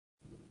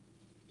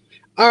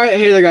Alright,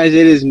 hey there guys,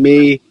 it is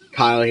me,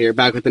 Kyle here,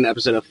 back with an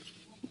episode of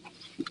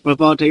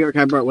Football Take Your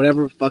Card,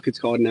 whatever the fuck it's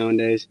called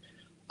nowadays.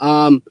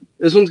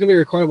 This one's gonna be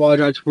recorded while I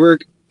drive to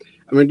work.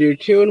 I'm gonna do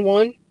 2 in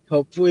 1.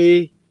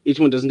 Hopefully, each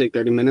one doesn't take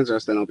 30 minutes, or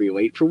else then I'll be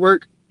late for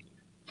work.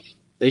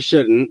 They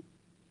shouldn't.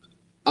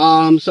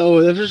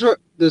 So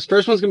this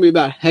first one's gonna be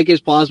about Heck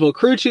is Plausible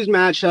Crew 2's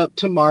matchup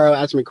tomorrow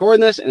as I'm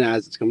recording this and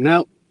as it's coming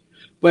out.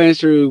 Plans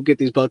to get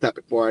these both out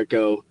before I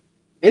go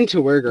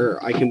into work, or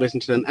I can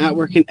listen to them at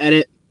work and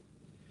edit.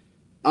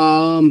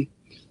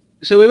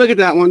 So we look at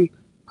that one.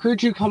 Crew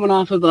 2 coming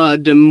off of a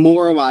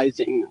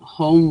demoralizing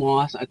home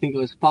loss. I think it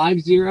was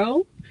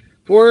 5-0,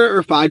 4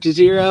 or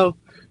 5-0,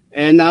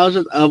 and that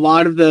was a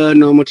lot of the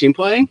normal team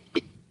play.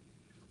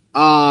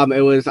 I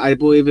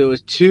believe it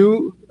was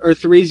 2 or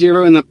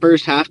 3-0 in the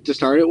first half to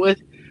start it with,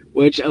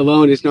 which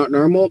alone is not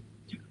normal.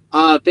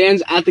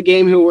 Fans at the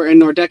game who were in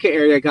Nordeca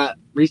area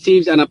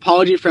received an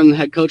apology from the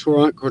head coach,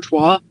 Laurent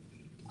Courtois.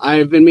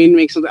 I've been meaning to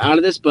make something out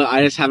of this, but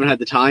I just haven't had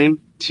the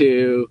time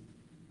to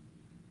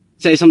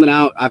say something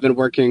out. I've been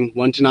working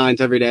 1 to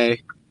 9s every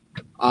day.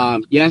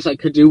 Yes, I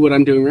could do what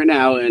I'm doing right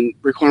now and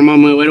record them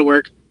on my way to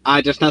work.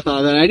 I just not thought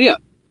of that idea.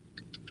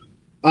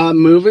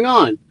 Moving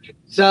on.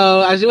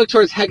 So, as you look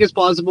towards Heck is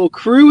Plausible,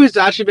 Crew has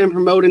actually been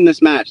promoting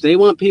this match. They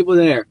want people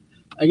there.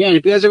 Again,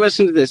 if you guys are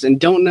listening to this and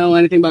don't know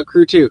anything about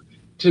Crew 2,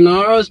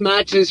 tomorrow's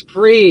match is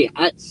free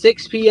at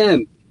 6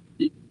 p.m.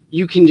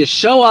 You can just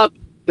show up.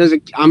 This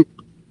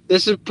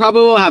is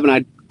probably what will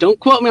happen. Don't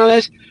quote me on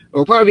this. It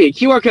will probably be a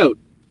QR code.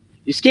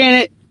 You scan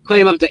it,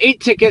 claim up to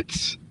 8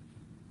 tickets,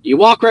 you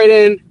walk right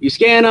in, you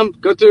scan them,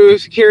 go through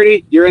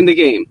security, you're in the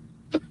game.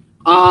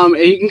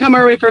 You can come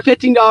early for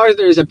 $15.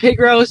 There's a pig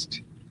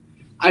roast.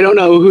 I don't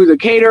know who the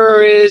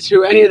caterer is,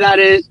 who any of that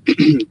is.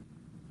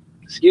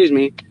 Excuse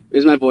me,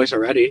 there's my voice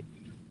already.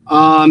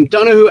 Don't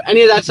know who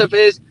any of that stuff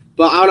is,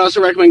 but I would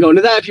also recommend going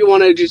to that if you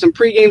want to do some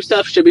pregame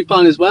stuff. Should be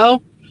fun as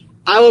well.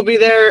 I will be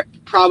there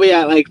probably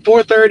at like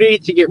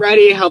 4:30 to get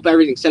ready, help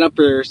everything set up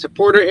for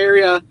supporter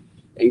area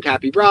in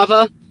Capi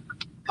Brava.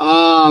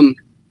 So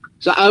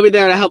I'll be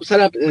there to help set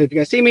up. If you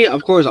guys see me,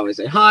 of course, always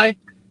say hi,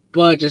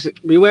 but just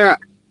beware.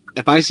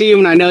 If I see you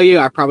and I know you,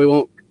 I probably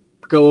won't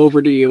go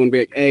over to you and be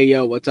like, hey,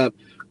 yo, what's up?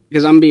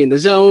 Because I'm going to be in the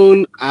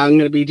zone. I'm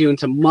going to be doing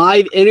some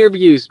live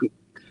interviews,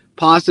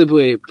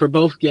 possibly, for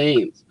both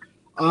games.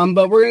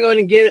 But we're going to go ahead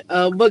and get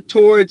a look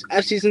towards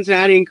FC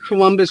Cincinnati and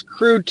Columbus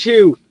Crew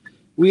 2.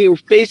 We are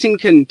facing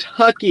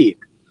Kentucky.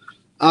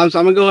 So I'm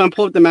going to go ahead and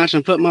pull up the match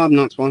on FootMob.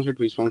 Not sponsored.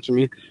 Please sponsor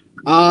me.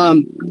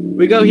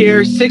 We go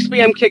here, 6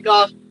 p.m.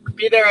 kickoff.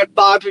 Be there at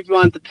 5 if you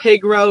want the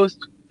pig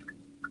roast.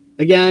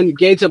 Again,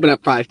 gates open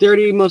at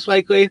 5:30, most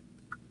likely.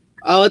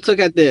 Let's look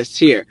at this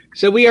here.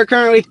 So we are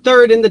currently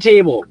 3rd in the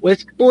table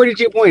with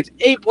 42 points.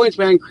 8 points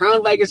behind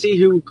Crown Legacy,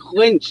 who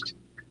clinched.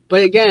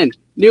 But again,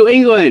 New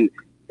England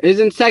is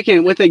in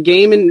 2nd with a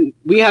game, and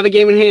we have a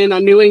game in hand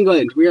on New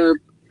England. We are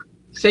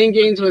same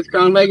games with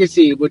Crown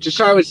Legacy, which is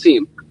Charlotte's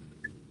team.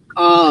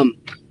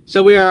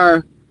 So we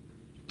are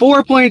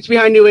 4 points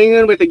behind New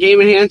England with a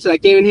game in hand, so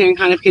that game in hand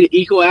kind of could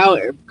equal out,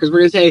 because we're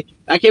going to say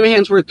that game in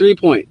hand's worth 3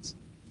 points.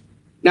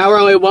 Now we're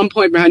only 1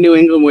 point behind New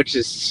England, which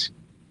is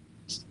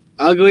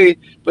ugly.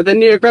 But the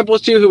New York Red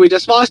Bulls 2, who we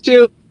just lost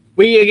to,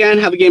 we again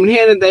have a game in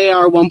hand, and they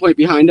are 1 point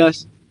behind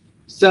us.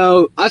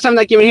 So us having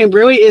that game in hand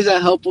really is a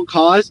helpful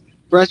cause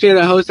for us to be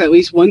able to host at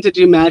least 1 to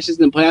 2 matches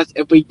in the playoffs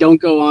if we don't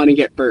go on and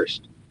get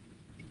first.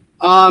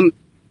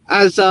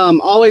 As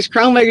always,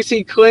 Crown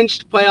Legacy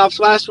clinched playoffs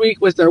last week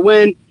with their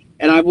win,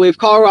 and I believe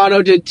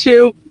Colorado did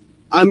too.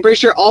 I'm pretty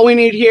sure all we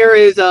need here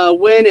is a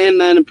win and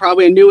then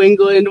probably a New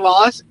England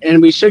loss,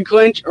 and we should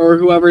clinch, or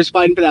whoever's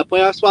fighting for that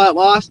playoff spot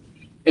lost,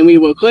 and we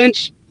will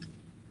clinch.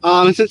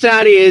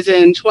 Cincinnati is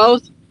in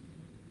 12th.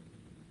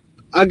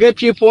 A good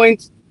few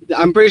points.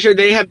 I'm pretty sure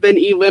they have been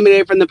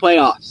eliminated from the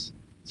playoffs.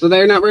 So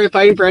they're not really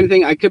fighting for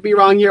anything. I could be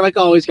wrong here, like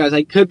always, guys.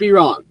 I could be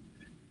wrong.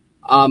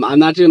 I'm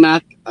not doing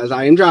math as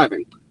I am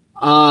driving.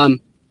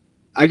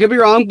 I could be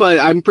wrong, but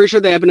I'm pretty sure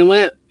they have been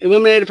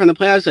eliminated from the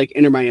playoffs, like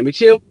Inter Miami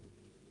too.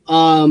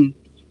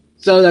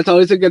 So that's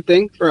always a good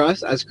thing for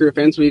us as Crew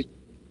fans. We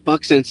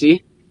fuck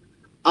Cincy.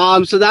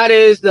 So that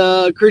is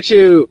the Crew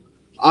 2.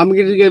 I'm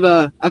going to give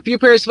a few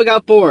players to look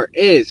out for.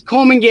 Is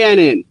Coleman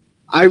Gannon.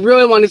 I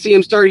really want to see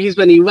him start. He's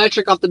been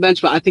electric off the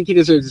bench, but I think he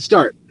deserves to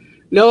start.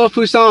 Noah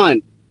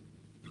Fuson.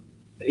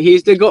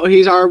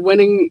 He's our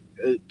winning.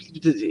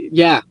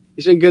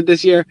 He's been good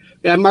this year.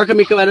 We have Marco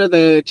Michieletto,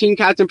 the team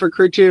captain for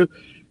Crew 2.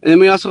 And then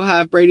we also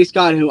have Brady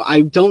Scott, who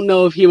I don't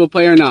know if he will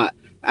play or not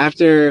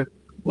after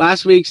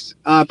last week's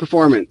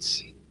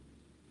performance.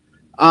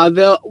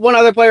 The one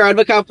other player I'd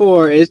look out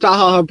for is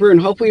Taha Brun.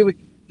 Hopefully,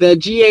 the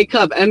GA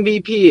Cup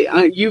MVP,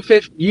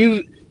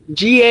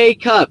 GA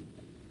Cup,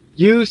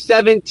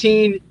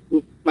 U17,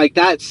 like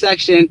that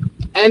section,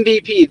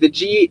 MVP,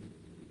 the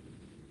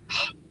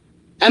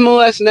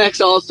MLS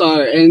Next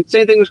All-Star. And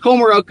same thing with Cole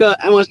Moroka,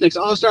 MLS Next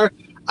All-Star.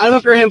 I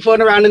look for him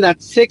floating around in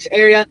that 6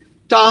 area.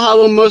 Taha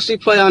will mostly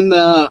play on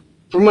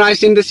from what I've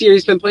seen this year,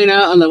 he's been playing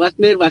out on the left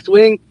mid, left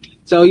wing.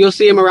 So you'll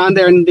see him around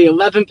there in the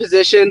 11th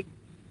position.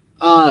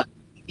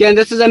 Again,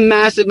 this is a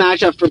massive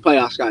matchup for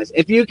playoffs, guys.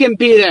 If you can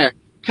be there,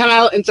 come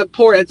out and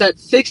support. It's at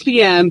 6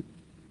 p.m.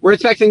 We're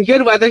expecting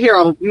good weather here.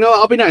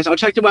 I'll be nice. I'll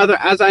check the weather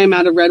as I am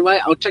out of red, white.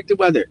 I'll check the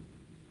weather.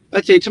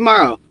 Let's see,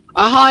 tomorrow.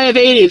 A high of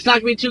 80. It's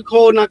not going to be too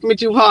cold, not going to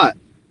be too hot.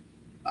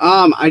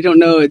 I don't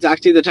know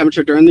exactly the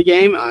temperature during the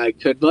game. I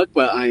could look,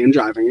 but I am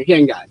driving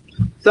again, guys.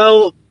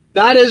 So,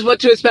 that is what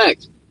to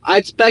expect. I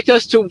expect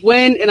us to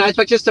win, and I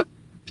expect us to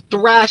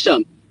thrash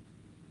them.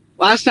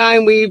 Last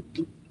time we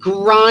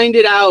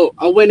grinded out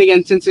a win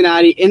against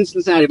Cincinnati in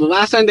Cincinnati. But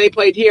last time they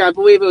played here, I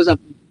believe it was a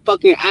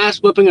fucking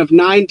ass whipping of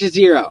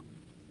 9-0.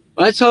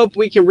 Let's hope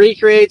we can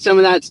recreate some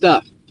of that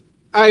stuff.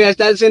 Alright guys,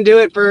 that's going to do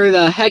it for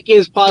the Heck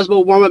is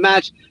Plausible warm-up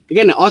match.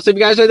 Again, also if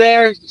you guys are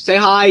there, say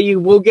hi. You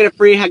will get a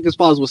free Heck is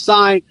Plausible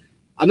sign.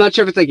 I'm not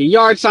sure if it's like a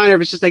yard sign or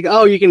if it's just like,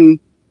 oh, you can,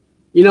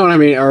 you know what I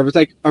mean, or if it's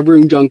like a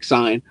room junk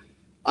sign.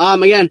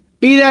 Again,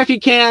 be there if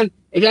you can.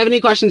 If you have any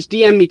questions,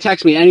 DM me,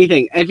 text me,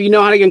 anything. If you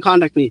know how to get in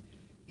contact me,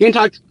 you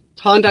can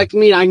contact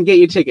me and I can get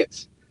you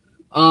tickets.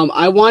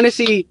 I want to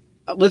see,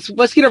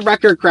 let's get a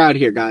record crowd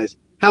here, guys.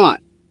 Come on.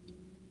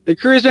 The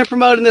crew's been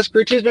promoted, this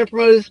crew has been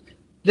promoted.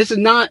 This is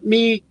not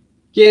me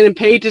getting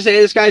paid to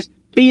say this, guys.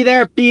 Be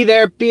there, be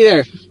there, be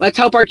there. Let's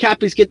help our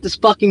Cappies get this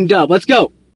fucking dub. Let's go.